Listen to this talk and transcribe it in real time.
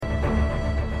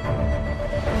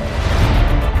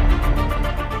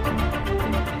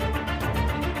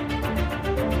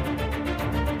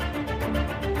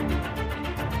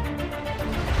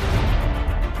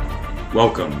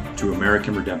Welcome to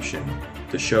American Redemption,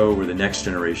 the show where the next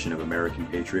generation of American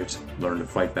patriots learn to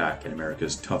fight back in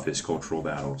America's toughest cultural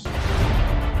battles.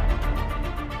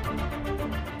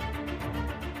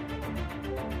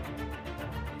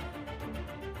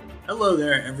 Hello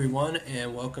there, everyone,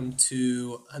 and welcome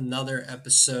to another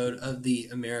episode of the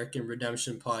American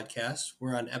Redemption Podcast.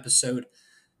 We're on episode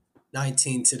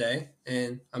 19 today,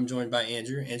 and I'm joined by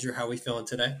Andrew. Andrew, how are we feeling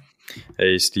today?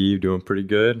 Hey, Steve, doing pretty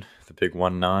good. The big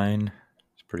 1-9.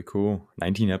 It's pretty cool.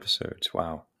 19 episodes.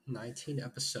 Wow. 19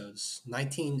 episodes.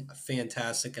 19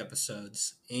 fantastic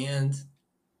episodes. And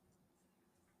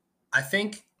I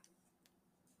think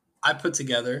I put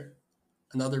together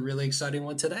another really exciting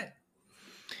one today.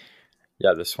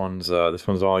 Yeah, this one's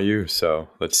all you. So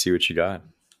let's see what you got.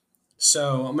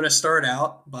 So I'm going to start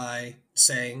out by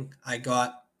saying I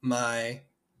got my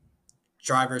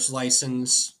driver's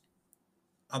license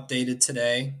updated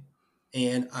today,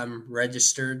 and I'm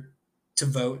registered to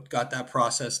vote. Got that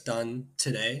process done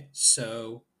today.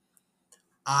 So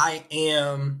I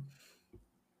am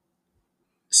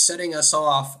setting us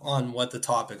off on what the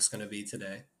topic's going to be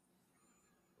today.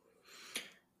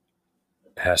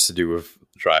 It has to do with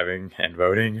driving and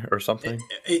voting or something?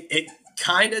 It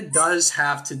kind of does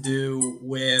have to do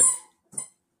with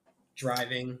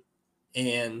driving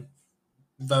and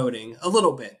voting a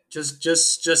little bit,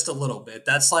 just a little bit.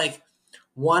 That's like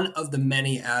one of the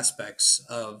many aspects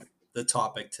of the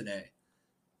topic today.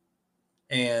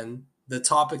 And the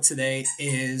topic today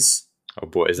is... Oh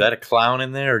boy, is that a clown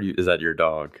in there, or is that your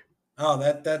dog? Oh,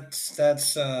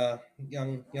 that's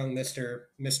young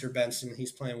Mr. Benson.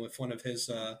 He's playing with one of his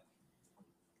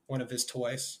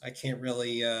toys. I can't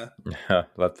really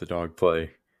Let the dog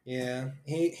play. Yeah,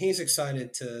 he's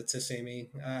excited to see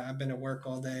me. I've been at work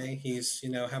all day. He's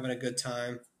having a good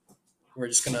time. We're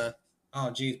just gonna... Oh,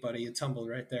 geez, buddy, you tumbled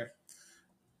right there.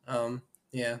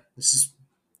 Yeah, this is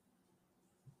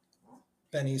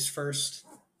Benny's first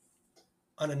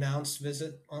unannounced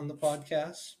visit on the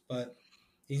podcast, but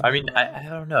I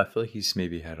don't know. I feel like he's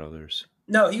maybe had others.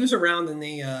 No, he was around in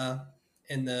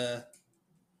the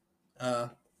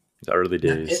early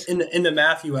days. In the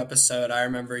Matthew episode. I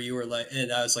remember you were like,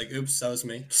 and I was like, "Oops, that was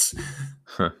me."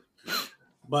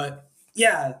 But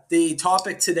yeah, the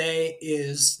topic today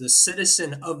is the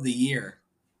Citizen of the Year.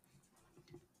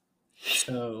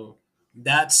 So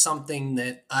that's something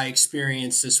that I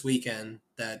experienced this weekend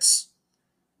that's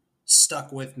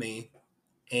stuck with me.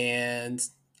 And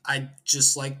I'd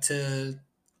just like to...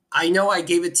 I know I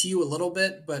gave it to you a little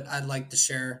bit, but I'd like to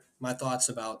share my thoughts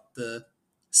about the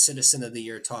Citizen of the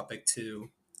Year topic to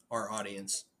our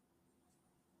audience.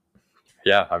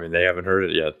 Yeah, I mean, they haven't heard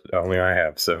it yet. Only I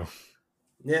have, so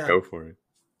yeah, go for it.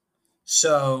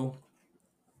 So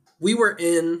we were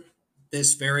in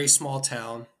this very small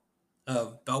town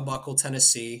of Bell Buckle,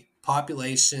 Tennessee,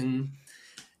 population,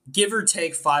 give or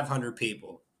take 500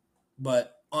 people.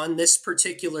 But on this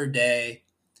particular day,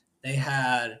 they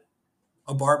had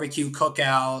a barbecue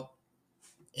cookout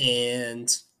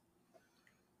and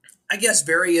I guess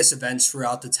various events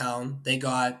throughout the town. They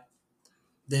got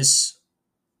this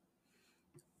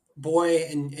boy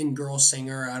and girl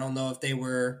singer. I don't know if they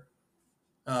were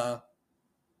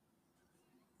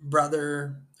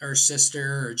brother or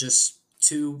sister or just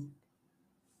two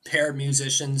paired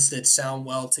musicians that sound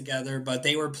well together, but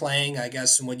they were playing, I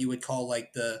guess, in what you would call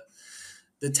like the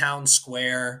town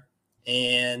square,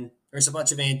 and there's a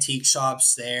bunch of antique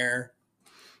shops there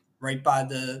right by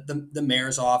the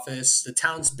mayor's office. The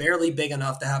town's barely big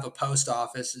enough to have a post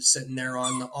office. It's sitting there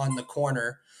on the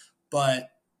corner,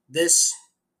 but this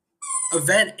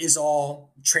event is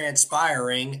all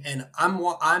transpiring, and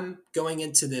I'm going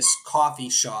into this coffee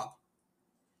shop,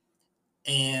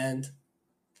 and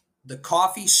the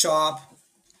coffee shop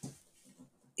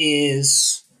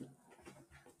is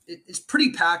it's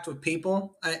pretty packed with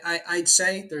people. I'd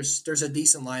say there's a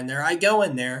decent line there. I go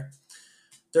in there.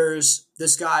 There's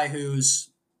this guy who's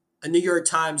a New York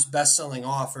Times best-selling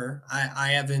author. I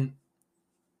haven't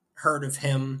heard of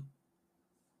him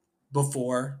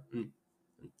before.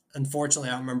 Unfortunately,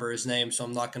 I don't remember his name, so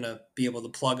I'm not going to be able to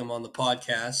plug him on the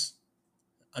podcast.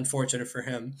 Unfortunate for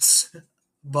him.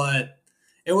 But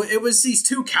it was these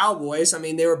two cowboys. I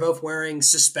mean, they were both wearing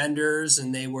suspenders,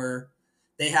 and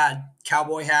they had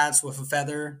cowboy hats with a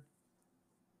feather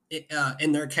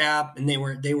in their cap, and they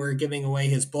were giving away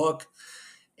his book.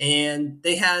 And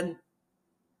they had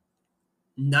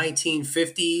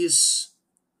 1950s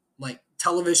like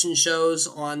television shows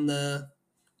on a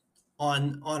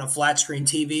flat screen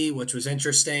TV, which was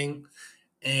interesting,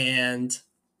 and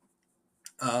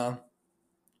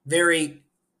very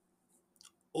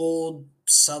old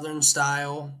Southern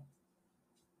style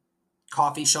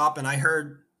coffee shop, and I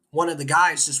heard one of the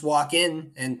guys just walk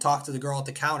in and talk to the girl at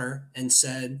the counter and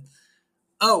said,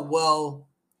 "Oh, well,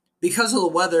 because of the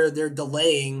weather, they're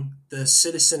delaying the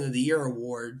Citizen of the Year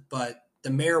award, but the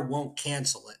mayor won't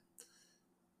cancel it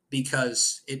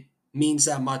because it means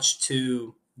that much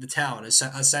to the town,"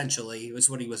 essentially, was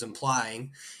what he was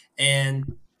implying.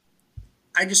 And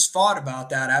I just thought about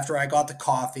that after I got the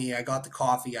coffee. I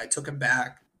took it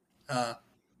back uh,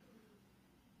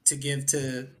 to give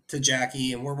to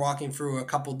Jackie, and we're walking through a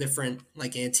couple different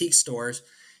like antique stores,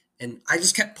 and I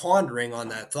just kept pondering on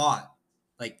that thought.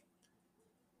 Like,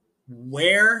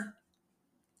 where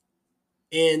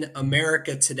in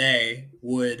America today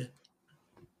would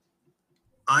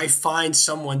I find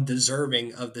someone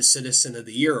deserving of the Citizen of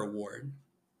the Year award?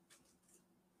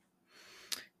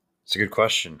 It's a good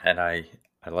question, and I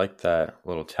like that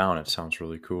little town. It sounds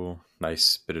really cool,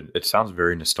 nice, but it sounds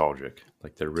very nostalgic.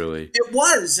 Like they're really It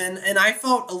was, and I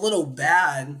felt a little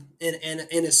bad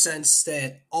in a sense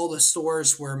that all the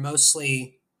stores were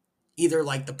mostly either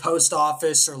like the post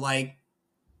office or like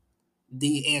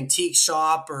the antique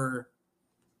shop or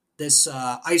this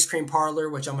ice cream parlor,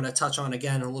 which I'm going to touch on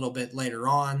again a little bit later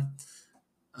on.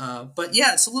 But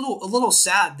yeah, it's a little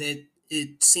sad that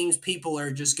it seems people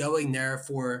are just going there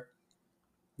for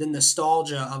the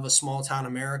nostalgia of a small town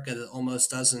America that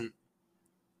almost doesn't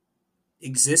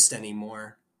exist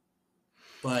anymore.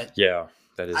 But yeah.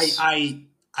 That I is I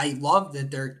I love that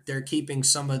they're keeping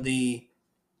some of the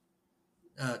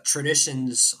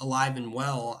traditions alive and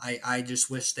well. I just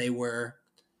wish they were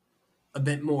a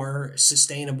bit more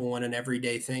sustainable and an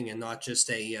everyday thing, and not just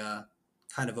a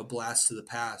kind of a blast to the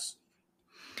past.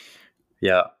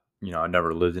 yeah. I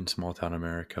never lived in small town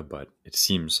America, but it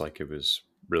seems like it was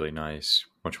really nice,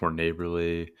 much more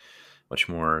neighborly, much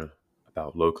more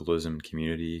about localism and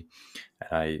community. And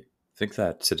I think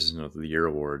that Citizen of the Year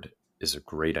award is a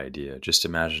great idea. Just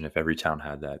imagine if every town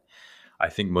had that. I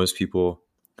think most people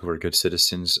who are good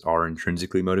citizens are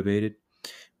intrinsically motivated,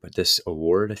 but this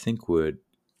award, I think, would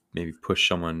maybe push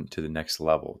someone to the next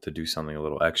level to do something a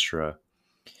little extra.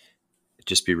 It'd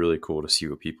just be really cool to see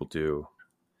what people do,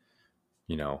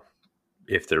 you know,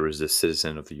 if there was this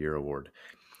Citizen of the Year award.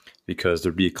 Because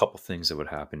there'd be a couple things that would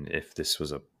happen if this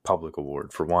was a public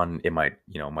award. For one, it might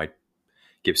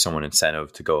give someone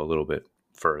incentive to go a little bit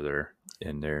further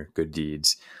in their good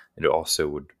deeds. It also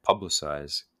would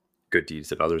publicize good deeds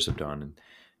that others have done and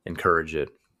encourage it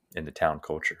in the town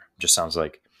culture. Just sounds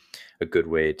like a good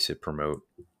way to promote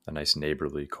a nice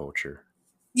neighborly culture.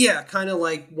 Yeah, kind of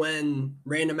like when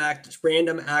random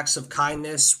acts of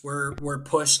kindness were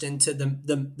pushed into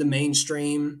the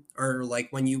mainstream, or like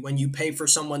when you pay for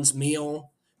someone's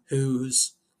meal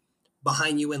who's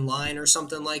behind you in line or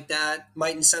something like that,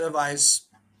 might incentivize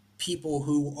people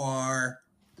who are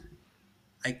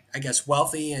I guess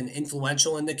wealthy and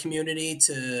influential in the community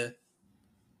to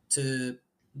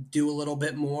do a little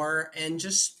bit more, and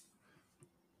just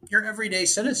your everyday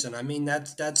citizen. I mean,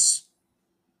 that's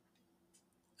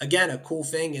again a cool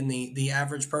thing, and the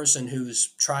average person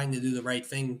who's trying to do the right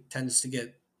thing tends to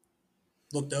get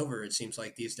looked over, it seems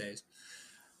like, these days.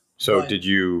 So, But did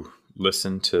you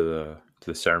listen to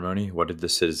the ceremony? What did the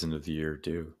Citizen of the Year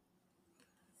do?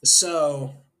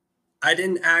 so I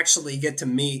didn't actually get to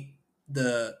meet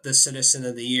the citizen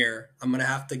of the year. I'm gonna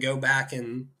have to go back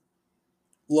and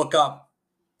look up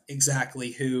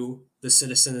exactly who the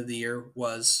citizen of the year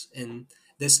was in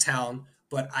this town,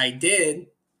 but I did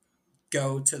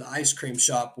go to the ice cream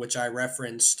shop, which I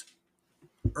referenced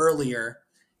earlier,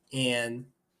 and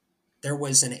there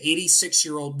was an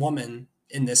 86-year-old woman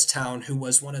in this town who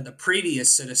was one of the previous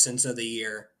citizens of the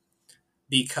year,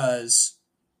 because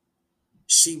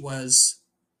she was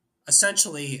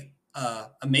essentially a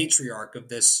matriarch of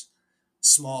this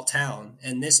small town.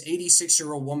 And this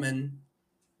 86-year-old woman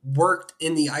worked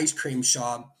in the ice cream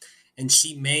shop, and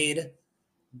she made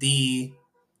the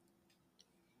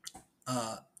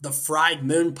the fried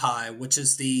moon pie, which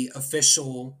is the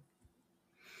official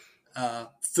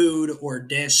food or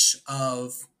dish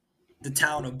of the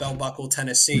town of Bell Buckle,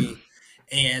 Tennessee.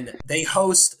 And they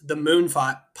host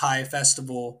the Pie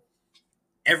Festival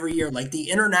every year. Like,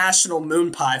 the International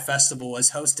Moon Pie Festival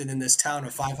is hosted in this town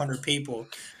of 500 people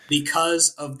because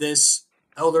of this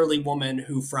elderly woman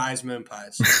who fries moon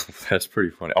pies. That's pretty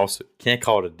funny. Also, can't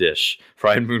call it a dish.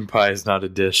 Fried moon pie is not a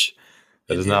dish.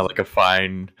 That It is not is. like a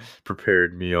fine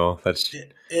prepared meal. That's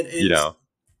It you is. know.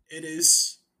 It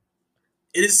is.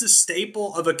 It is the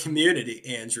staple of a community,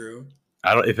 Andrew.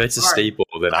 I don't. If it's a All right. staple,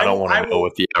 then I I don't will. want I to know will.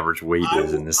 what the average weight I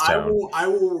is in will. this I town. will. I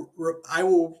will. I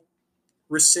will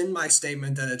rescind my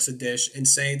statement that it's a dish and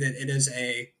say that it is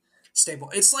a staple.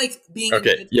 It's like being.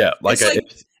 Okay, yeah, like It's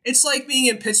like It's like being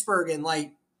in Pittsburgh and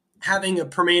like having a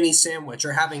permane sandwich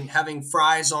or having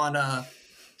fries on a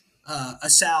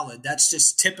salad. That's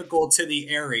just typical to the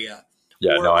area.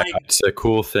 Yeah, Or no, like, it's a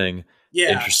cool thing,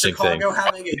 yeah, interesting thing. Chicago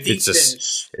having a If deep it's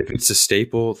dish. if it's a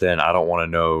staple, then I don't want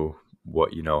to know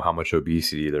what how much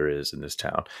obesity there is in this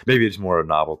town. Maybe it's more a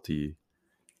novelty.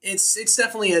 It's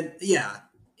definitely a yeah.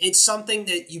 It's something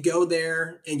that you go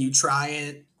there and you try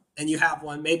it and you have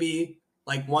one maybe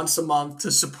like once a month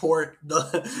to support the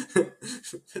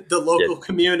the Yeah, local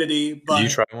community. did you But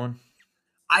try one?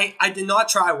 I did not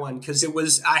try one because it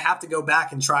was I have to go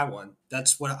back and try one.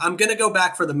 That's what I'm gonna go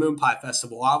back for the Moon Pie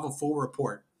Festival. I'll have a full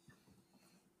report.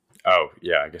 Oh,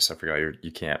 yeah, I guess I forgot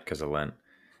you can't because of Lent.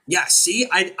 Yeah, see,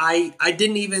 I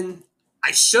didn't even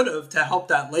I should have to help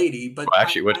that lady, but Well,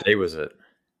 actually, what day was it?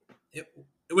 it,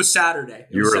 it was Saturday. It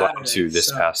You was were allowed Saturday. to this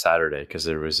So past Saturday because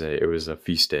it was a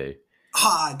feast day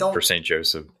for don't Saint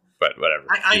Joseph. But whatever,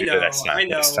 I you can do it know, next time. I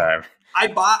know. Next time. I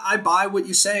buy what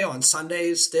you say on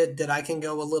Sundays that I can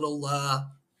go a little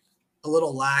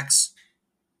lax,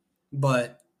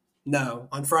 but no,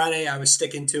 on Friday I was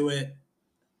sticking to it.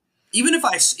 Even if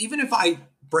I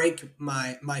break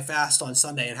my fast on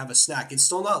Sunday and have a snack, it's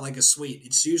still not like a sweet.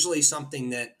 It's usually something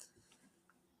that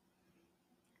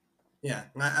yeah,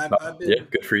 I've Yeah, been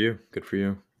good for you. Good for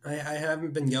you. I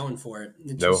haven't been going for it.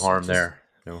 No harm there.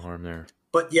 No harm there.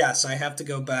 But yes, I have to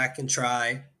go back and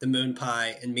try the moon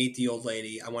pie and meet the old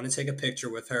lady. I want to take a picture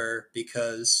with her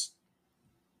because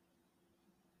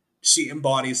she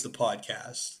embodies the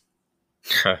podcast.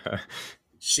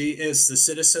 She is the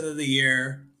citizen of the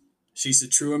year. She's a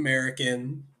true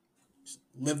American.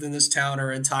 Lived in this town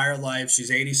her entire life.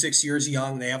 She's 86 years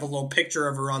young. They have a little picture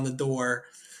of her on the door.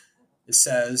 It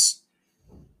says,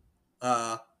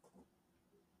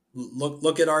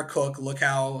 look at our cook. Look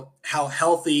how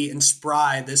healthy and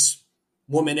spry this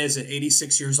woman is at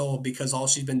 86 years old because all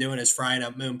she's been doing is frying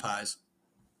up moon pies.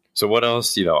 So what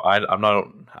else? I'm not.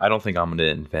 I don't think I'm going to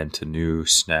invent a new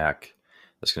snack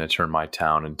that's going to turn my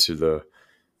town into the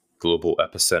global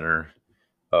epicenter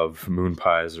of moon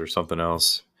pies or something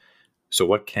else. So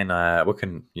what can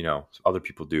other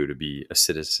people do to be a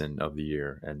citizen of the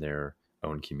year in their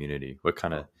own community? What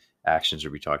kind of actions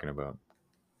are we talking about?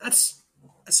 That's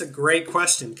a great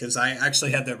question because I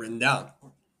actually had that written down.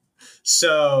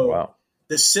 So Wow.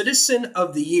 the citizen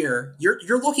of the year,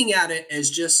 you're looking at it as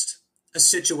just a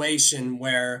situation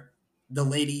where the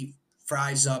lady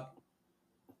fries up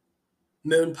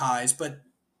moon pies, but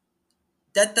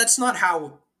that's not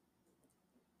how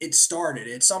it started.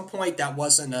 At some point, that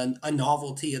wasn't a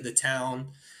novelty of the town,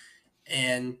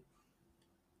 and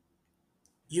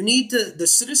you need to. The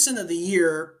citizen of the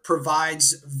year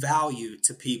provides value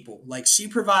to people. Like she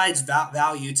provides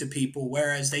value to people,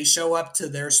 whereas they show up to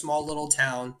their small little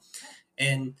town,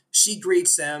 and she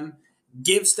greets them,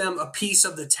 gives them a piece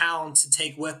of the town to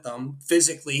take with them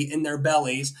physically in their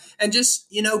bellies, and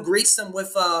just greets them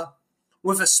with a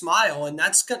smile, and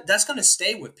that's going to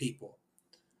stay with people.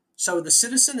 So the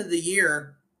citizen of the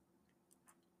year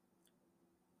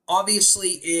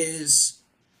obviously is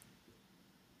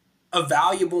a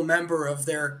valuable member of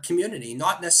their community,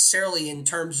 not necessarily in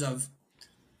terms of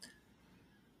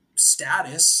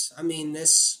status. I mean,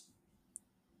 this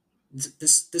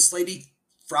lady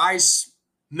fries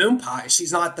moon pie.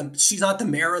 She's not the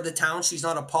mayor of the town. She's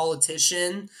not a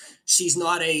politician. She's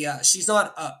not a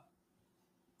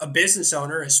business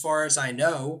owner, as far as I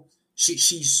know.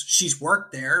 She's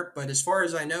worked there, but as far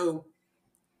as I know,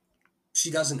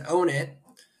 she doesn't own it.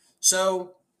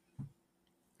 So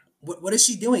what is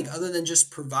she doing other than just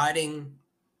providing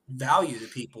value to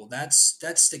people? That's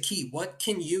the key. What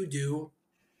can you do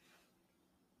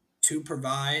to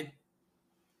provide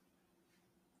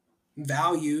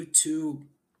value to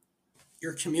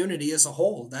your community as a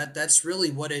whole? That's really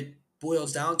what it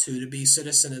boils down to be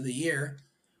citizen of the year.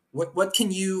 What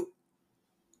can you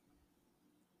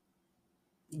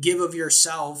give of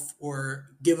yourself or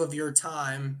give of your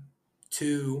time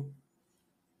to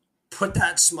put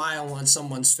that smile on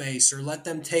someone's face or let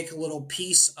them take a little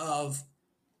piece of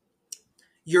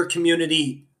your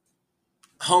community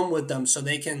home with them so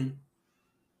they can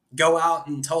go out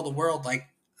and tell the world, like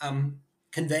I'm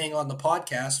conveying on the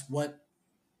podcast, what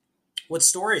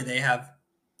story they have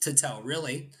to tell,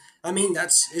 really. I mean,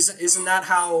 isn't that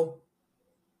how,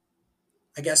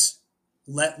 I guess,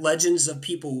 legends of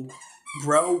people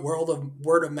grow?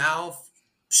 Word of mouth,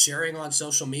 sharing on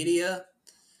social media.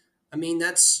 I mean,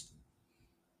 that's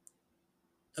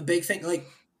a big thing. Like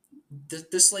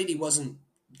this lady wasn't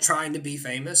trying to be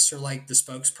famous or like the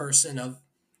spokesperson of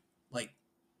like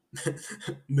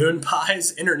moon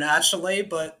pies internationally,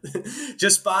 but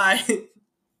just by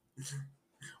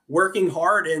working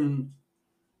hard and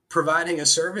providing a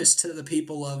service to the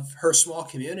people of her small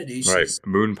community. Right. She's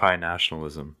Moon pie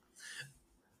nationalism.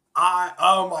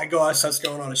 oh my gosh, that's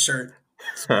going on a shirt.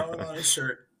 It's going on a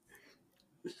shirt.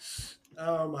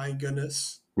 Oh my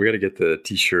goodness. We got to get the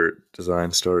t-shirt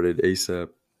design started ASAP.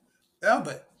 Yeah,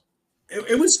 but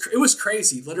it was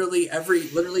crazy. Literally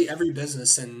every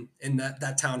business in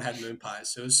that town had moon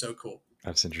pies. It was so cool.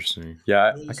 That's interesting.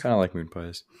 Yeah, It I was- kind of like moon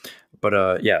pies.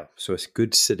 But yeah, so it's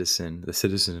good citizen, the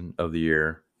citizen of the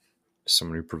year,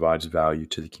 someone who provides value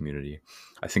to the community.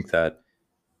 I think that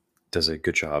does a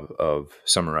good job of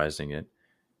summarizing it.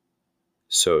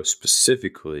 So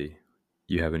specifically,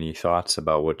 you have any thoughts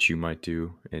about what you might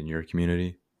do in your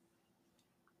community?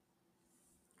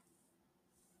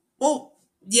 Well,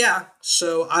 yeah.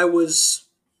 So I was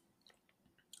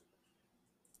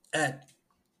at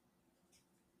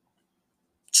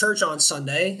church on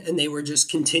Sunday, and they were just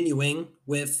continuing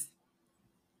with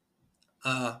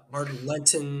our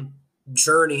Lenten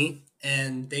journey,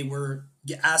 and they were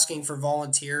asking for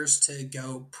volunteers to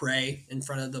go pray in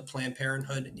front of the Planned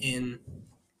Parenthood in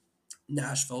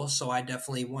Nashville. So I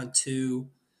definitely want to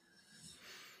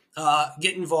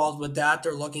get involved with that.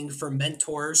 They're looking for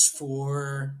mentors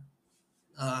for,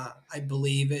 I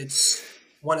believe it's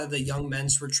one of the young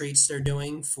men's retreats they're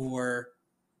doing for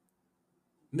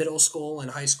middle school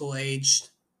and high school aged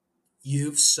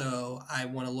youth. So I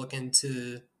want to look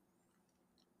into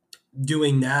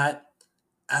doing that,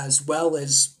 as well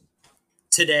as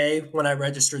today when I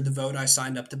registered to vote, I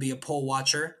signed up to be a poll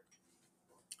watcher.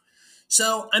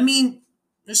 So, I mean,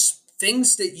 there's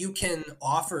things that you can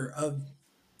offer of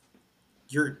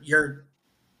your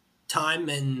time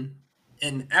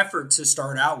and effort to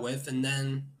start out with, and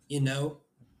then,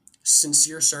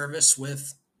 sincere service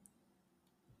with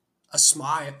a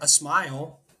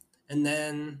smile, and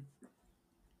then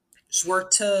just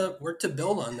work to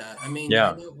build on that. I mean, I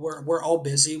Yeah. know we're all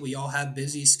busy. We all have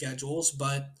busy schedules,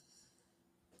 but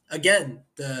again,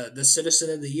 the citizen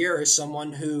of the year is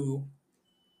someone who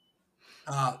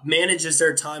manages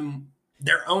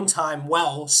their own time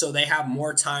well, so they have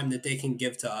more time that they can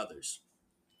give to others.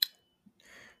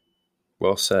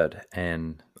 Well said.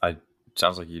 And it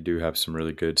sounds like you do have some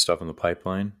really good stuff in the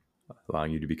pipeline,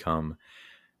 allowing you to become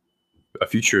a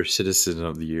future citizen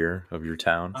of the year of your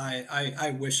town.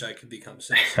 I wish I could become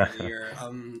citizen of the year.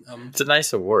 It's a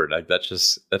nice award.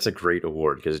 That's a great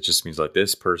award because it just means like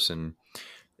this person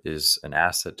is an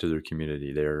asset to their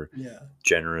community. They're Yeah.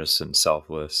 generous and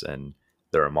selfless, and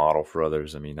they're a model for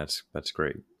others. I mean, that's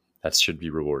great. That should be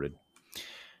rewarded.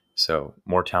 So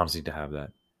more towns need to have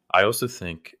that. I also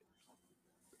think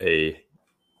the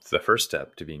first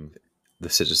step to being the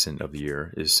citizen of the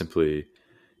year is simply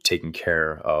taking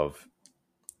care of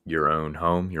your own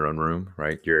home, your own room,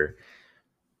 right? You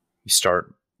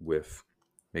start with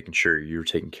making sure you're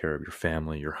taking care of your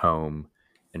family, your home,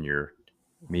 and your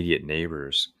immediate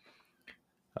neighbors.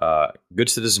 Good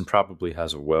citizen probably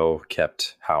has a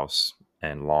well-kept house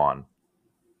and lawn.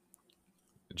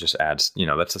 It just adds,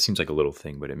 that seems like a little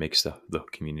thing, but it makes the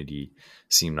community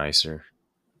seem nicer.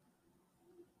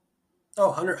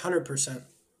 Oh, 100%.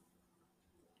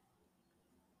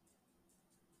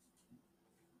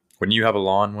 When you have a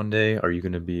lawn one day, are you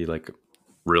going to be like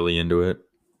really into it?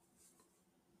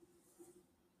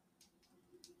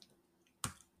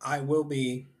 I will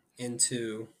be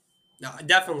into. No,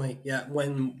 definitely. Yeah.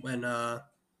 When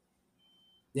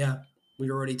yeah, we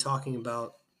were already talking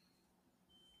about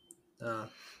uh,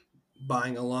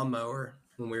 buying a lawnmower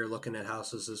when we were looking at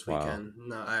houses this Wow. weekend.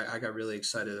 No, I got really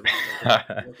excited about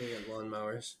looking at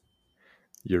lawnmowers.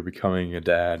 You're becoming a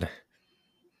dad.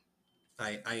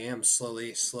 I am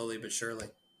slowly but surely.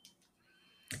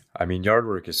 I mean, yard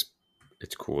work it's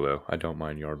cool though. I don't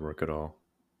mind yard work at all.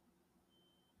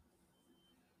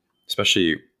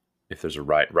 Especially if there's a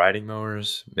riding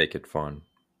mowers, make it fun.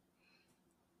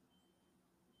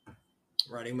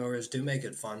 Riding mowers do make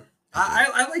it fun.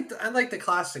 I like the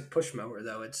classic push mower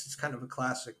though. It's kind of a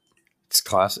classic. It's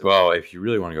classic. Well, if you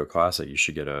really want to go classic, you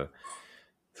should get the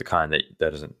kind that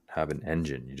doesn't have an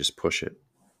engine. You just push it.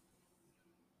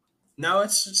 No,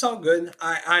 it's all good.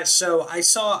 So I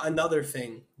saw another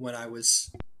thing when I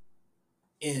was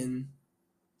in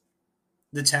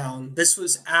the town. This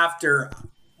was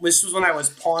when I was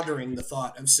pondering the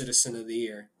thought of Citizen of the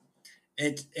Year.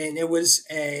 It was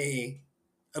a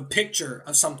picture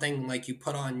of something like you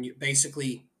put on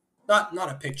basically not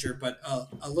a picture, but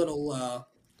a little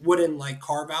wooden like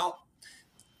carve out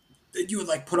that you would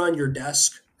like put on your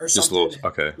desk or Just something.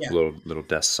 little Yeah. little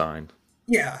desk sign.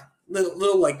 Yeah,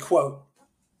 little like quote.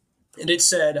 And it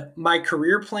said, "My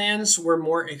career plans were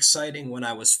more exciting when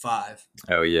I was 5."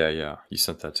 Oh yeah, yeah. You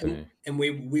sent that to And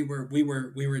me. we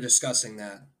were discussing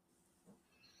that.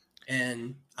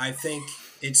 And I think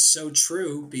it's so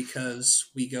true because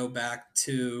we go back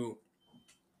to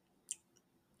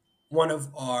one of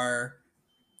our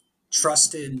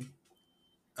trusted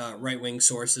right wing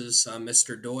sources,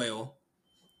 Mr. Doyle,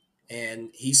 and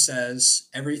he says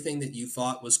everything that you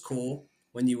thought was cool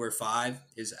when you were 5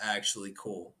 is actually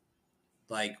cool.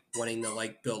 Like wanting to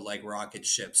like build like rocket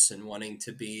ships and wanting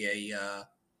to be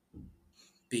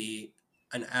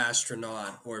an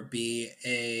astronaut or be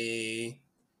a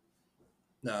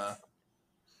uh,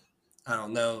 I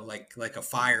don't know, like a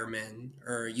fireman,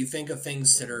 or you think of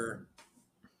things that are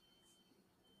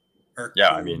Yeah,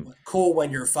 I mean, cool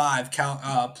when you're 5.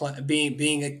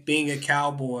 Being a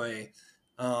cowboy,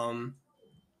 um,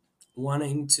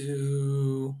 wanting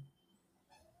to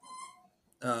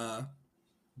uh,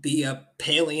 be a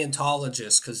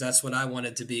paleontologist because that's what I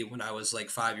wanted to be when I was like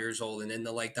 5 years old, and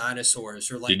into like dinosaurs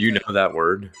or did like you know that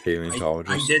word, I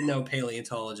paleontologist? did know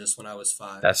paleontologist when I was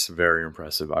 5. That's very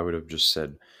impressive. I would have just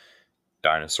said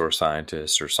dinosaur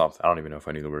scientist or something. I don't even know if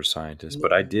I knew the word scientist,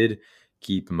 but I did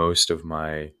keep most of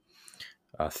my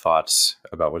thoughts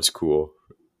about what's cool.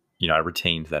 I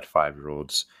retained that 5 year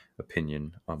old's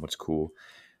opinion on what's cool.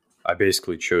 I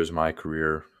basically chose my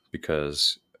career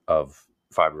because of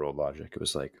 5 year old logic. It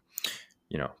was like,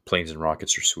 planes and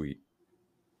rockets are sweet.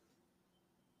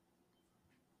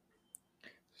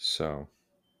 So,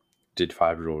 did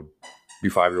 5 year old do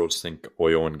 5 year olds think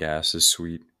oil and gas is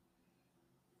sweet?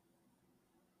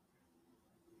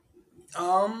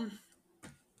 Um,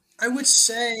 I would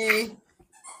say,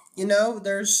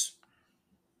 there's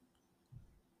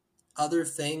other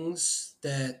things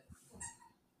that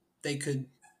they could.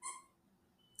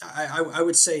 I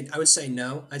would say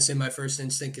no. I'd say my first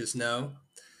instinct is no.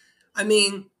 I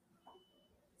mean,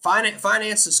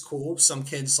 finance is cool. Some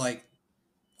kids like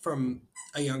from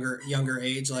a younger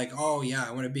age, like, oh yeah,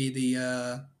 I want to be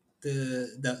the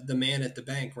man at the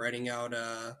bank writing out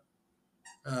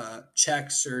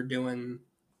checks or doing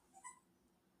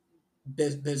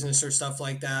business or stuff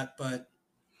like that. But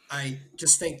I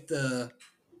just think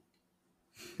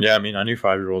Yeah, I mean, I knew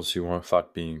 5 year olds who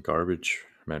thought being garbage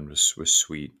men was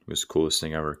sweet, was the coolest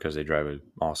thing ever because they drive an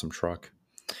awesome truck.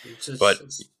 it's just But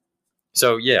it's,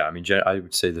 so yeah, I mean, I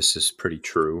would say this is pretty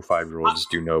true. 5 year olds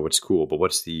do know what's cool, but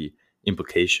what's the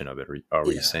implication of it? Are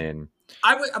we yeah. saying?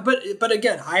 I would, but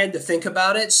again, I had to think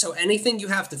about it. So anything you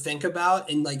have to think about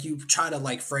and like you try to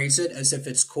like phrase it as if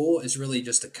it's cool is really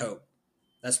just a cope.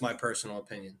 That's my personal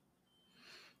opinion.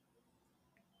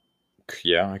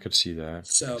 Yeah, I could see that. I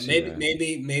So could see that.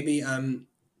 maybe I'm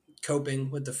coping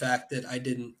with the fact that I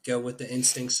didn't go with the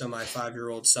instincts of my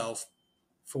 5-year-old self.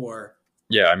 For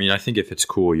Yeah, I mean, I think if it's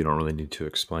cool, you don't really need to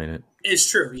explain it. It's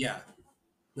true, yeah.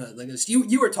 Like this,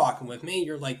 you were talking with me.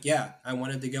 You're like, yeah, I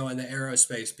wanted to go into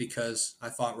aerospace because I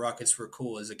thought rockets were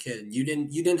cool as a kid. You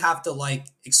didn't have to like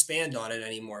expand on it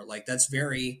anymore. Like that's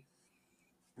very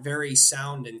very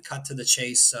sound and cut to the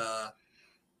chase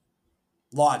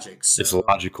logic. It's So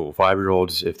logical. 5 year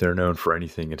olds, if they're known for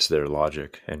anything, it's their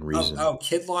logic and reason.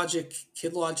 kid logic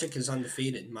is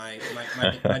undefeated. My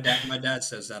dad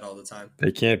says that all the time.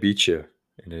 They can't beat you.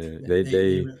 And They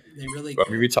really I mean,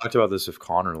 can't. we talked about this with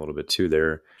Connor a little bit too.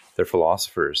 They're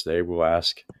philosophers. They will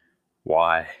ask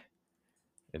why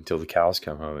until the cows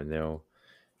come home, and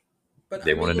But I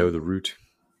they want to know mean, the root.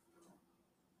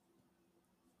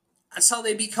 that's how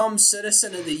they become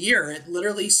citizen of the year. It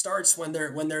literally starts when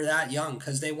they're that young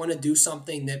because they want to do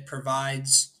something that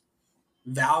provides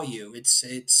value.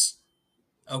 It's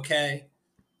okay.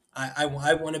 I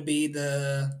want to be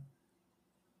the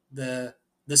the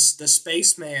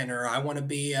spaceman, or I want to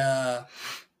be a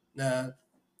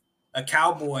a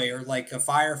cowboy or like a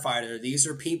firefighter. These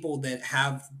are people that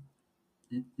have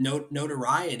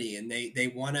notoriety, and they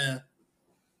want to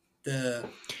the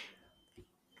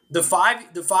the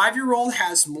 5-year-old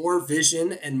has more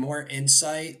vision and more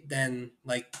insight than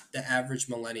like the average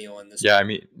millennial in this Yeah, I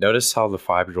mean, notice how the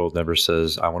 5 year old never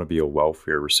says, "I want to be a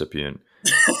welfare recipient."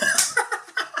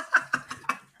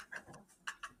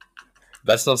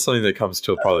 That's not something that comes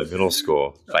till probably middle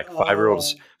school. Like 5 year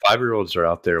olds are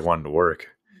out there wanting to work,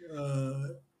 uh,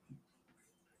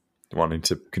 wanting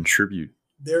to contribute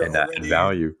they're and add already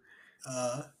value.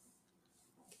 uh,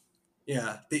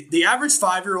 yeah, the average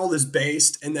 5-year-old is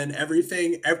based, and then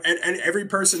and every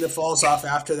person that falls off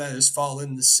after that has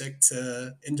fallen sick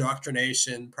to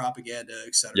indoctrination, propaganda,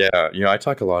 etc. Yeah, I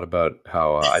talk a lot about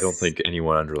how I don't think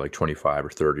anyone under like 25 or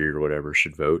 30 or whatever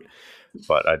should vote,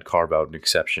 but I'd carve out an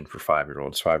exception for 5 year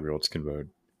olds. 5 year olds can vote.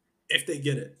 If they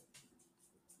get it.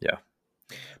 Yeah.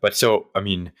 But so, I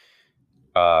mean,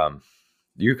 um,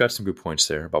 you got some good points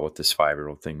there about what this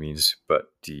 5-year-old thing means.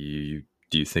 But do you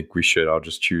think we should all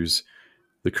just choose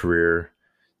the career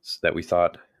that we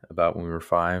thought about when we were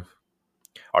 5?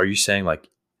 Are you saying like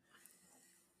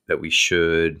that we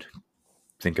should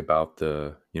think about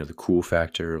the cool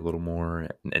factor a little more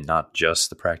and not just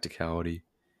the practicality?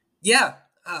 Yeah,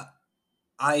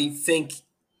 I think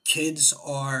kids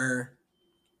are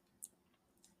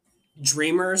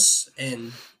dreamers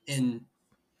and and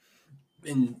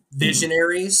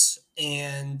visionaries,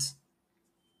 and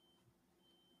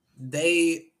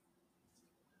they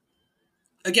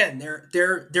again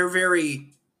they're very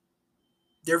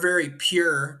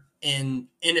pure and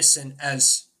innocent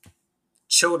as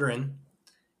children,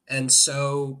 and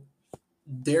so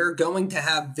they're going to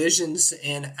have visions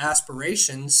and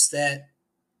aspirations that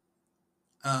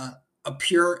uh, a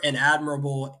pure and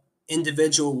admirable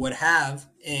individual would have.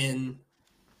 And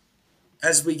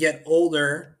as we get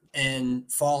older and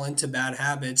fall into bad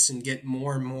habits and get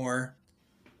more and more,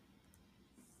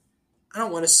 I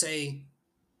don't want to say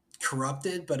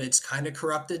corrupted, but it's kind of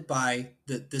corrupted by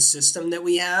the system that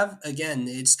we have. Again,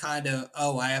 it's kind of,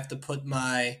 oh, I have to put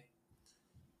my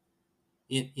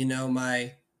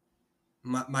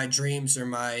dreams or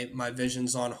my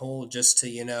visions on hold just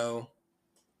to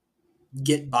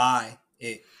get by.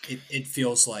 It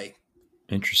feels like.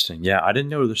 Interesting. Yeah, I didn't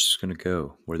know where this was going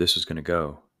to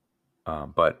go.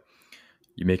 But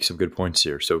you make some good points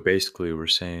here. So basically, we're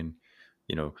saying,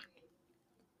 you know,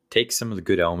 take some of the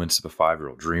good elements of a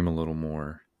 5-year-old, dream a little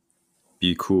more,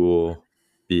 be cool,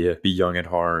 be young at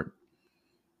heart.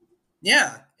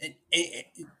 Yeah,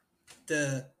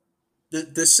 the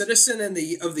the citizen of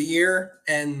the year,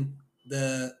 and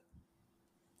the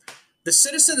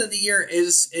citizen of the year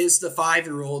is the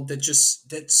 5-year-old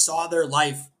that saw their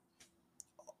life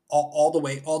all the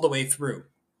way through.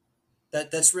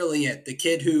 That's really it. The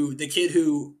kid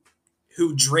who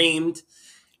dreamed,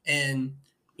 and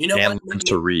you know And what? learn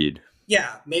to read.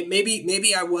 Yeah,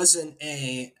 maybe I wasn't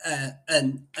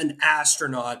an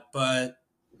astronaut, but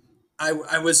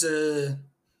I was a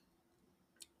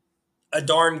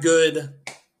darn good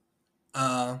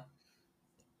uh,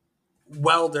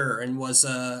 welder and was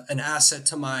an asset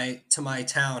to my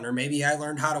town. Or maybe I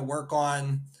learned how to work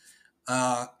on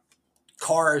uh,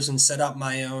 cars and set up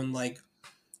my own like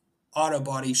auto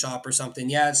body shop or something.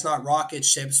 Yeah, it's not rocket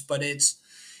ships, but it's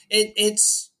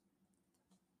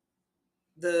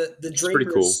the It's pretty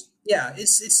cool. dreamers. Yeah,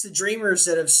 it's the dreamers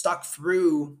that have stuck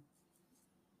through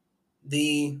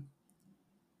the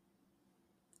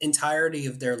entirety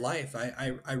of their life.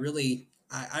 I really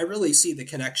see the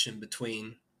connection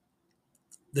between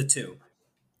the two.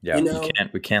 Yeah, You you know,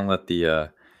 can't let the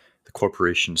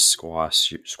corporations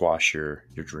squash your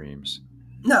dreams.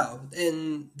 no,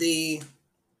 and the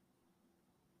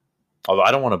Although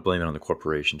I don't want to blame it on the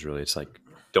corporations. Really, it's like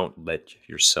don't let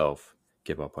yourself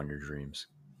give up on your dreams.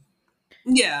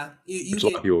 yeah, Which a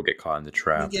lot of people get caught in the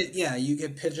trap. you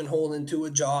get pigeonholed into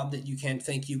a job that you can't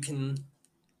think you can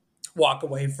walk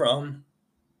away from.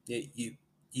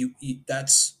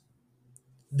 That's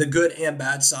the good and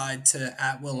bad side to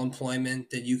at will employment,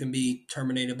 that you can be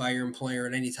terminated by your employer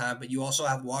at any time, but you also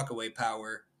have walkaway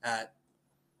power at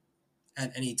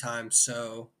any time.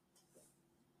 So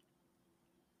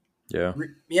Yeah.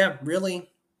 yeah, really,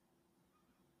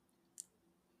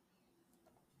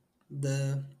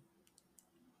 the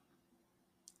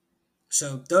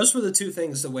so those were the two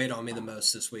things that weighed on me the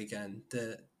most this weekend.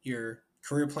 That your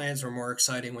career plans were more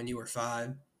exciting when you were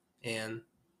 5, and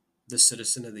the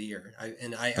citizen of the year.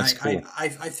 That's cool. I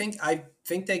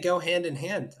think they go hand in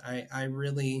hand. I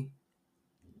really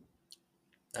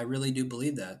do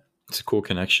believe that. It's a cool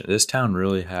connection. This town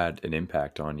really had an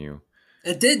impact on you.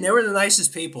 It did. And they were the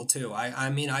nicest people too. I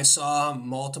mean, I saw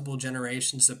multiple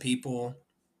generations of people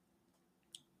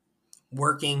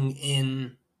working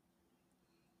in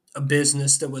a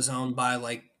business that was owned by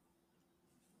like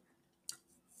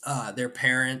their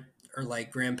parent or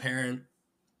like grandparent.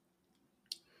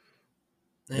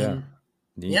 Yeah. And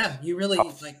Neat. yeah, you really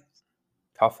How, like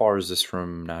how far is this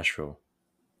from Nashville?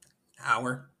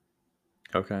 hour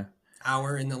Okay.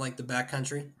 hour in the like the back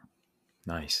country.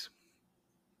 Nice.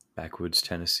 Backwoods,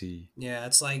 Tennessee. Yeah,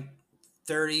 it's like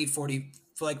 30, 40,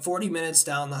 like 40 minutes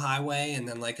down the highway, and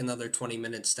then like another 20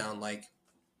 minutes down like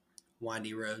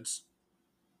windy roads.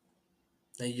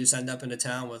 Then you just end up in a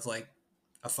town with like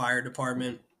a fire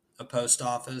department, a post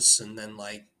office, and then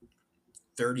like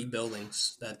 30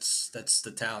 buildings. That's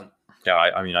the town. Yeah,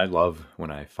 I mean, I love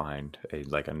when I find a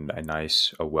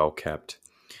nice, well kept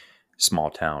small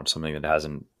town, something that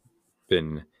hasn't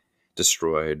been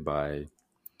destroyed by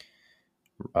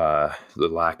the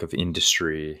lack of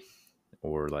industry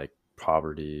or like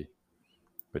poverty,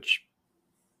 which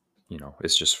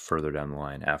it's just further down the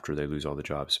line after they lose all the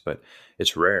jobs. But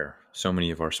it's rare. So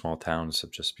many of our small towns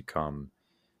have just become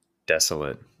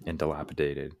desolate and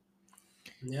dilapidated.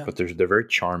 Yeah. But they're very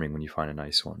charming when you find a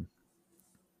nice one.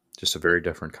 Just a very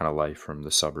different kind of life from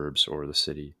the suburbs or the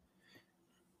city.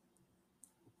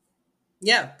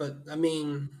 Yeah, but I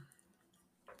mean,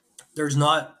 there's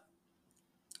not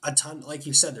a ton, like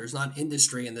you said, there's not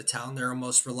industry in the town. They're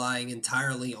almost relying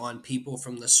entirely on people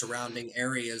from the surrounding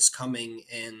areas coming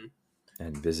in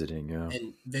And visiting, yeah.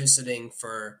 and visiting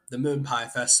for the Moon Pie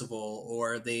Festival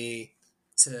or to,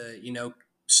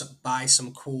 buy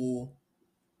some cool,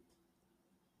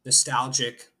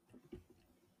 nostalgic,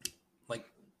 like,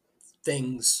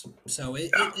 things. So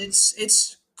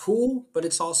it's cool, but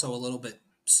it's also a little bit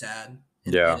sad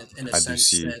Yeah, in a I do sense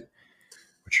see that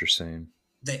what you're saying.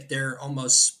 they're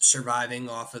almost surviving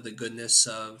off of the goodness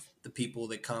of the people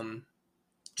that come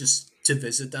just to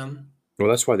visit them. Well,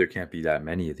 that's why there can't be that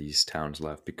many of these towns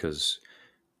left, because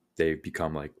they've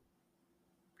become like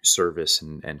service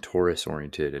and tourist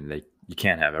oriented, and you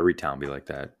can't have every town be like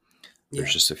that. There's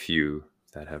Yeah. just a few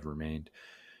that have remained.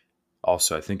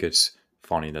 Also, I think it's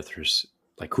funny that there's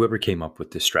like whoever came up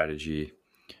with this strategy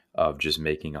of just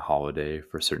making a holiday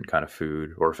for a certain kind of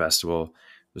food or festival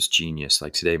was genius.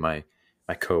 Like today, my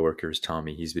coworker is telling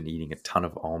me he's been eating a ton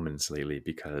of almonds lately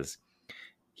because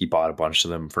he bought a bunch of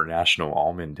them for National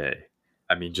Almond Day.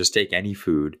 I mean, just take any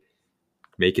food,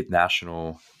 make it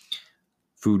National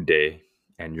Food Day,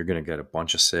 and you're going to get a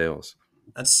bunch of sales.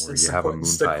 Or you have a moon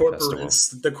pie festival. It's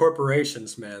the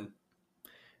corporations, man.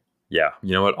 Yeah,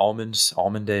 you know what?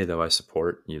 Almond Day, though, I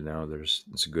support.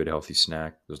 It's a good healthy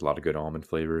snack. There's a lot of good almond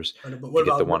flavors. What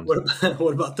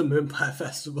about the Moon Pie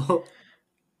Festival?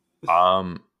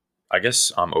 I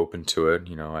guess I'm open to it.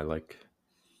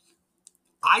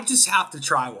 I just have to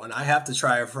try one. I have to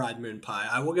try a fried moon pie.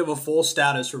 I will give a full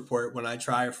status report when I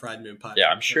try a fried moon pie. Yeah,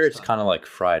 I'm sure it's kind of like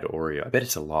fried Oreo. I bet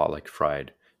it's a lot like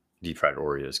deep fried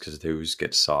Oreos, because those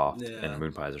get soft and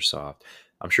moon pies are soft.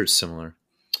 I'm sure it's similar,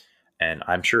 and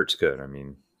I'm sure it's good. I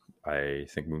mean, I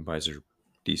think moon pies are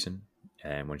decent,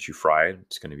 and once you fry it,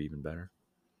 it's going to be even better.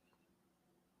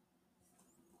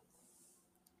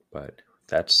 But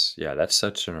that's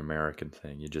such an American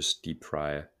thing. You just deep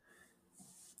fry it.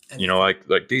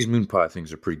 Like these moon pie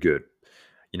things are pretty good.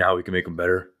 You know how we can make them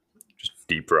better? Just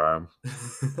deep fry them.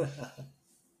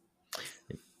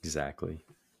 Exactly.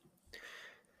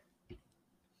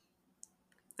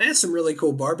 They have some really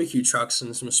cool barbecue trucks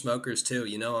and some smokers too.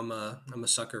 I'm a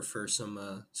sucker for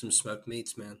some smoked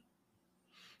meats, man.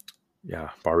 Yeah,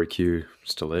 barbecue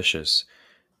is delicious.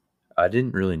 I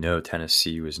didn't really know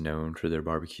Tennessee was known for their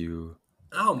barbecue.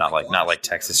 Oh, not like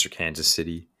Texas or Kansas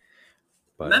City.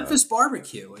 But, Memphis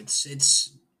barbecue. It's.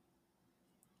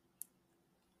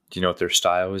 Do you know what their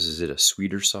style is? Is it a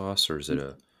sweeter sauce or is it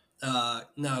a?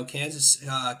 No, Kansas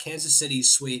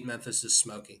City's sweet. Memphis is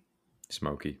smoky.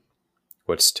 Smoky.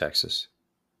 What's Texas?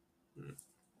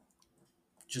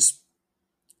 Just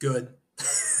good.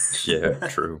 Yeah,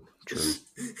 true.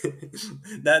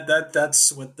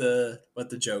 That's what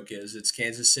the joke is. It's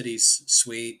Kansas City's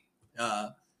sweet.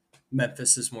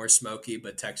 Memphis is more smoky,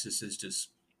 but Texas is just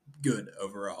good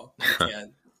overall.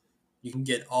 You can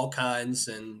get all kinds,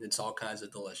 and it's all kinds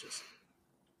of delicious.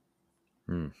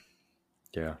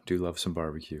 Yeah, do love some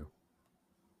barbecue.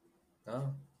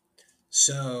 Oh.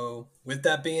 So, with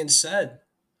that being said,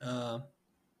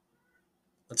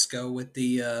 let's go with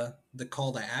the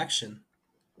call to action.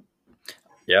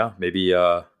 Yeah, maybe.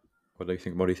 What do you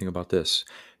think? What do you think about this?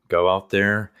 Go out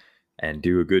there and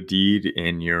do a good deed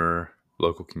in your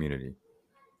local community.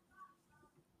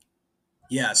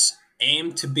 Yes,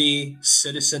 aim to be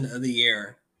Citizen of the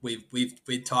Year.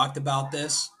 We've talked about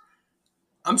this.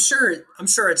 I'm sure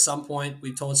at some point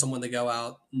we've told someone to go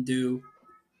out and do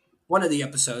one of the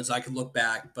episodes. I could look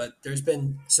back, but there's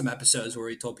been some episodes where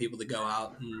we told people to go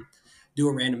out and do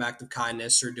a random act of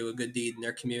kindness or do a good deed in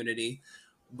their community.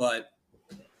 But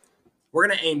we're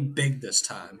going to aim big this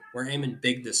time. We're aiming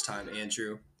big this time,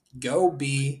 Andrew. Go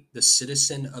be the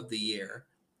Citizen of the Year.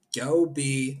 Go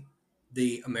be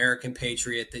the American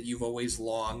patriot that you've always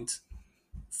longed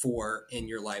for in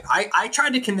your life. I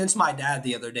tried to convince my dad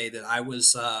the other day that I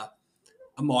was a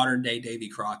modern day Davy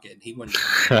Crockett. He wouldn't.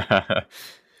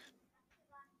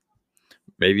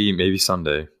 Maybe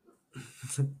someday.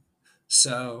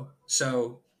 So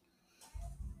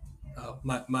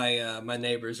my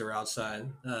neighbors are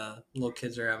outside. Little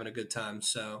kids are having a good time.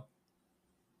 So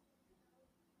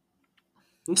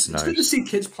it's Nice. good to see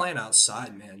kids playing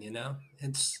outside, man.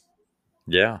 It's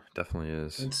Yeah, definitely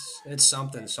is. It's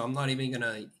something. So I'm not even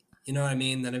gonna, you know what I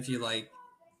mean? Then if you like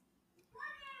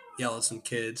yell at some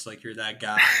kids, like you're that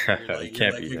guy, You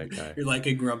can't be that guy. you're like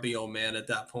a grumpy old man at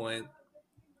that point.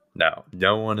 No,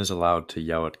 no one is allowed to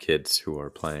yell at kids who are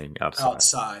playing outside.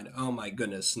 Outside. Oh my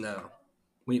goodness, no.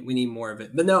 We need more of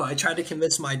it. But no, I tried to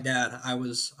convince my dad I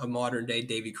was a modern day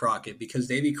Davy Crockett because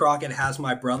Davy Crockett has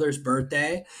my brother's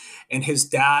birthday, and his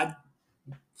dad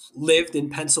lived in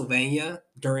Pennsylvania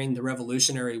during the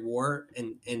Revolutionary War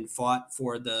and fought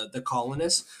for the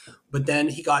colonists. But then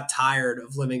he got tired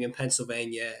of living in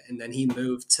Pennsylvania and then he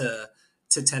moved to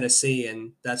Tennessee,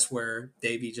 and that's where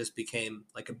Davy just became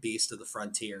like a beast of the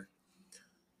frontier.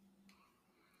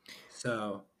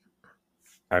 So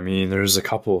I mean, there's a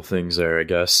couple of things there, I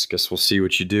guess. Guess we'll see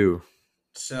what you do.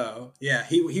 So yeah,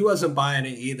 he wasn't buying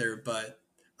it either, but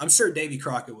I'm sure Davy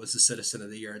Crockett was the Citizen of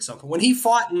the Year at some point. When he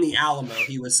fought in the Alamo,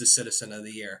 he was the Citizen of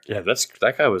the Year. Yeah,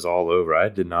 that guy was all over. I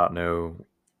did not know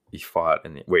he fought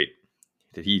in the wait.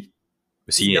 Did he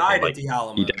was He he in, died like at the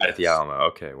Alamo. he died at the Yes. Alamo?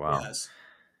 Okay, wow. Yes.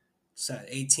 What's that?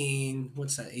 18.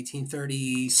 What's that?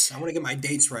 1830s. I want to get my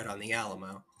dates right on the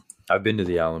Alamo. I've been to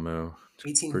the Alamo.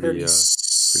 It's pretty neat.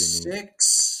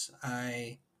 1836.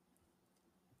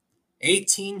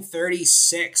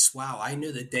 1836. Wow, I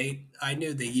knew the date. I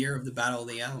knew the year of the Battle of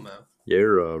the Alamo. Yeah,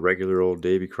 you're a regular old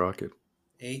Davy Crockett.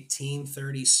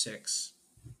 1836.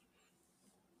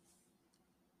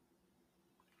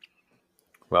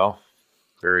 Well,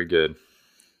 very good.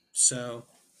 So,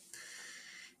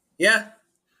 yeah,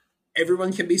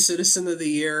 everyone can be Citizen of the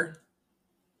Year.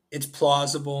 It's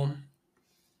plausible.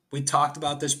 We talked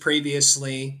about this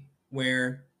previously,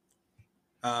 where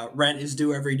rent is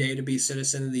due every day to be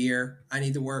Citizen of the Year. I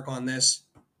need to work on this.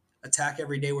 Attack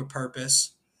every day with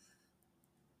purpose.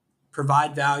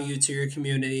 Provide value to your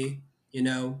community. You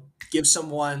know, give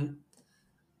someone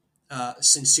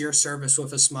sincere service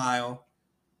with a smile.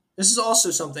 This is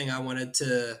also something I wanted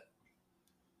to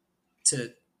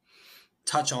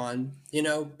touch on. You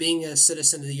know, being a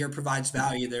Citizen of the Year provides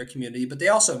value to their community, but they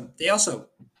also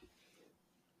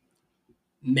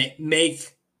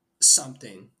make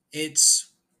something. It's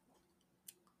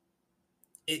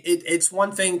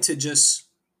one thing to just,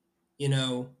 you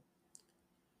know,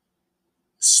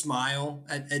 smile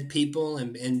at people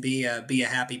and be a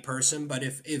happy person, but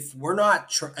if we're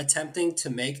not attempting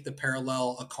to make the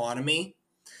parallel economy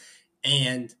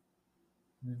and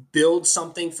build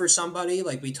something for somebody,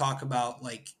 like we talk about,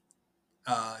 like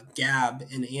Gab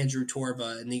and Andrew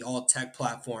Torva and the alt tech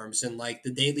platforms, and like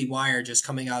the Daily Wire just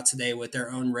coming out today with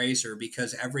their own razor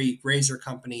because every razor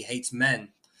company hates men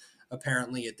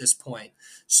apparently at this point.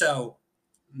 So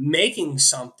making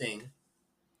something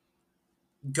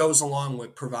goes along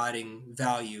with providing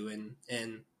value,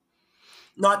 and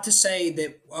not to say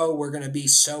that, oh, we're going to be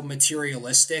so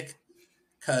materialistic,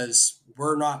 because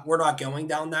we're not going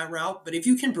down that route. But if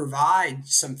you can provide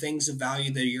some things of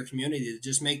value to your community to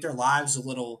just make their lives a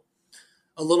little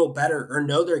better, or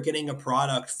know they're getting a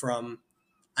product from,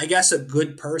 I guess, a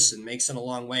good person, makes it a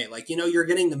long way. Like, you know, you're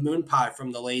getting the moon pie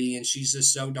from the lady and she's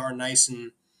just so darn nice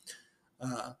and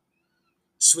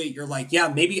sweet. You're like, yeah,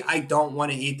 maybe I don't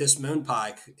want to eat this moon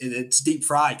pie. It's deep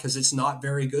fried because it's not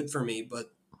very good for me, but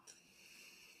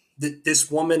this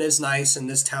woman is nice and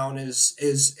this town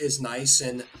is nice,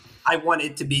 and I want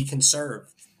it to be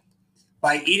conserved.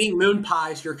 By eating moon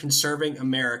pies, you're conserving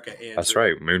America, Andrew. That's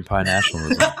right, moon pie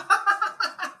nationalism.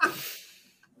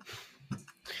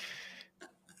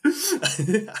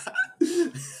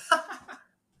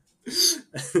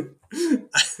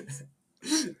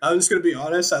 I'm just gonna be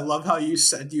honest. I love how you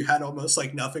said you had almost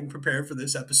like nothing prepared for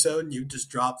this episode, and you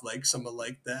just dropped like some of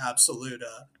like the absolute.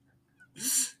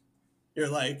 You're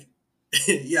like,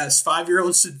 yes,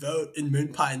 5-year-olds should vote in moon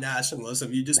pie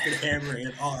nationalism. You just been hammering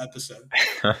it all episode.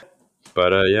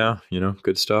 But yeah, you know,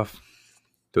 good stuff.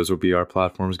 Those will be our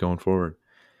platforms going forward.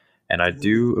 And I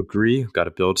do agree, got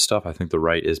to build stuff. I think the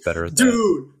right is better at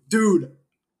that. Dude,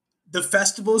 the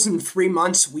festivals in 3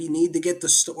 months. We need to get the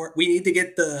store. We need to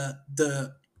get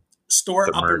the store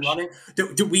The up merch. and running.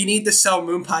 Do we need to sell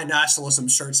moon pie nationalism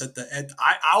shirts at the?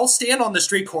 I'll stand on the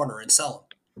street corner and sell them.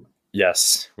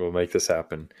 Yes, we'll make this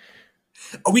happen.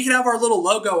 Oh, we can have our little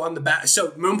logo on the back.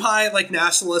 So moon pie like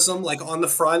nationalism like on the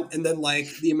front, and then like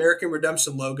the American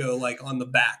Redemption logo like on the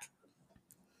back.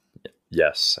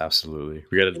 Yes, absolutely.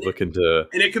 We got to look into.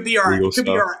 And it could be our legal it could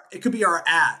be stuff. our it could be our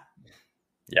ad.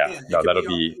 Yeah, it no, could that'll our-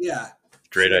 be yeah.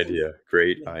 great So- idea.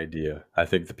 Great idea. I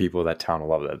think the people of that town will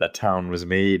love that. That town was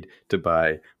made to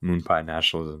buy moon pie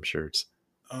nationalism shirts.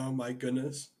 Oh my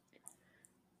goodness.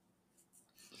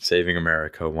 Saving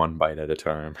America one bite at a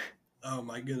time. Oh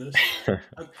my goodness.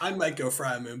 I might go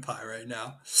fry a moon pie right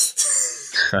now.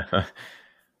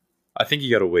 I think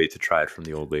you got to wait to try it from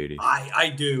the old lady.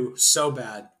 I do so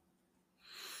bad.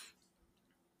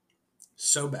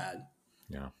 So bad.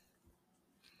 Yeah.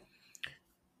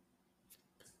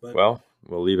 But Well,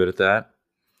 we'll leave it at that.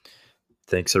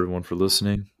 Thanks everyone for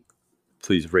listening.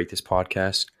 Please rate this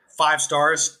podcast. 5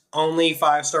 stars, only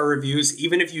 5-star reviews.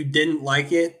 Even if you didn't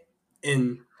like it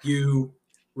and you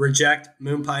reject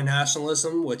Moon Pie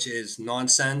nationalism, which is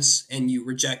nonsense, and you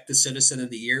reject the Citizen of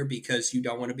the Year because you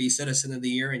don't want to be Citizen of the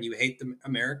Year and you hate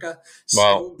America,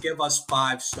 still give us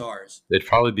 5 stars. It's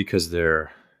probably because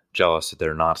they're jealous that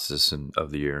they're not Citizen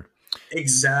of the Year.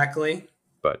 Exactly.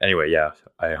 But anyway, yeah,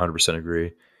 I 100%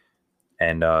 agree.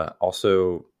 And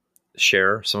also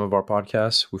share some of our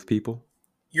podcasts with people.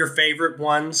 Your favorite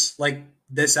ones, like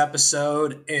this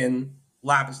episode and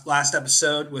last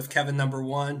episode with Kevin number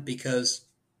 1, because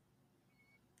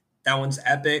that one's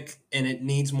epic and it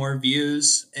needs more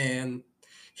views. And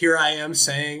here I am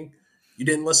saying you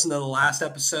didn't listen to the last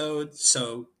episode,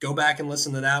 so go back and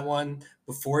listen to that one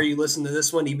before you listen to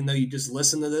this one, even though you just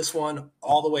listened to this one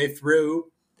all the way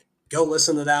through. Go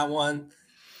listen to that one.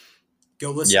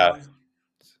 Go listen. Yeah.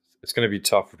 It's going to be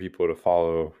tough for people to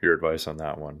follow your advice on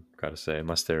that one, gotta say,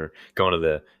 unless they're going to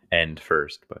the end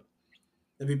first. But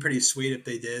it'd be pretty sweet if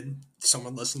they did.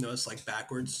 Someone listen to us like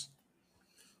backwards.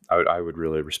 I would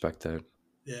really respect that.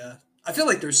 Yeah. I feel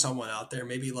like there's someone out there,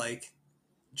 maybe like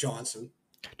Johnson.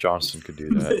 Johnson could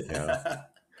do that, yeah.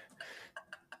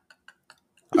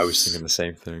 I was thinking the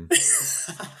same thing.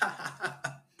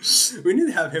 We need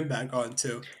to have him back on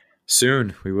too.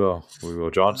 Soon, we will. We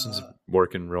will. Johnson's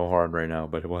working real hard right now,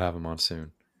 but we'll have him on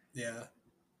soon. Yeah.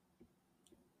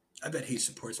 I bet he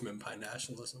supports Moon Pie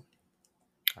nationalism.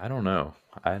 I don't know.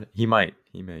 He might.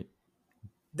 He may.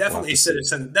 Definitely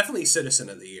citizen. Definitely Citizen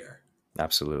of the Year.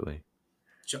 Absolutely.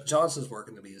 Johnson's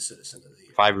working to be a Citizen of the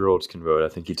Year. 5-year-olds can vote. I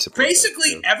think he'd support.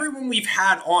 Basically, everyone we've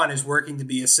had on is working to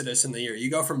be a Citizen of the Year.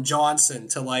 You go from Johnson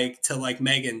to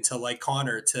Megan to like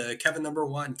Connor to Kevin number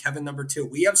 1, Kevin number 2.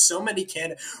 We have so many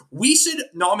candidates. We should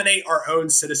nominate our own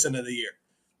Citizen of the Year.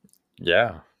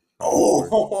 Yeah.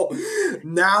 Oh,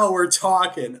 now we're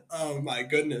talking. Oh my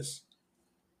goodness.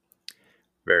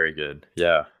 Very good.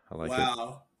 Yeah, I like it.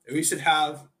 Wow. We should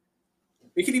have.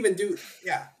 We could even do.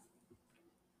 Yeah.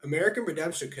 American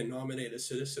Redemption can nominate a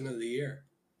Citizen of the Year.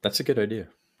 That's a good idea.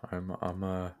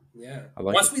 Yeah. I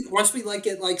like once we like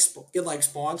get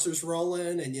sponsors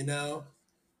rolling, and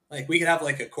like we could have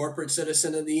like a corporate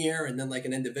Citizen of the Year and then like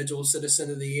an individual Citizen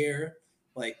of the Year.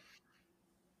 Like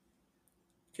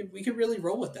we could really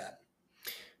roll with that.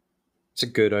 It's a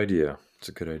good idea.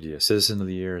 Citizen of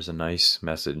the Year is a nice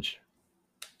message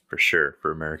for sure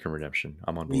for American Redemption.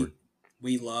 I'm on board.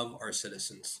 We love our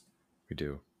citizens. We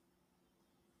do.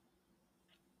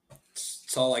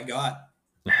 That's all I got.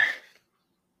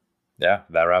 Yeah,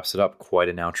 that wraps it up. Quite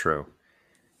an outro.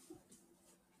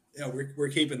 Yeah, we're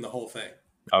keeping the whole thing.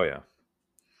 Oh, yeah.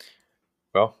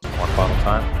 Well, one final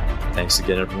time. Thanks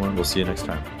again, everyone. We'll see you next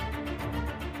time.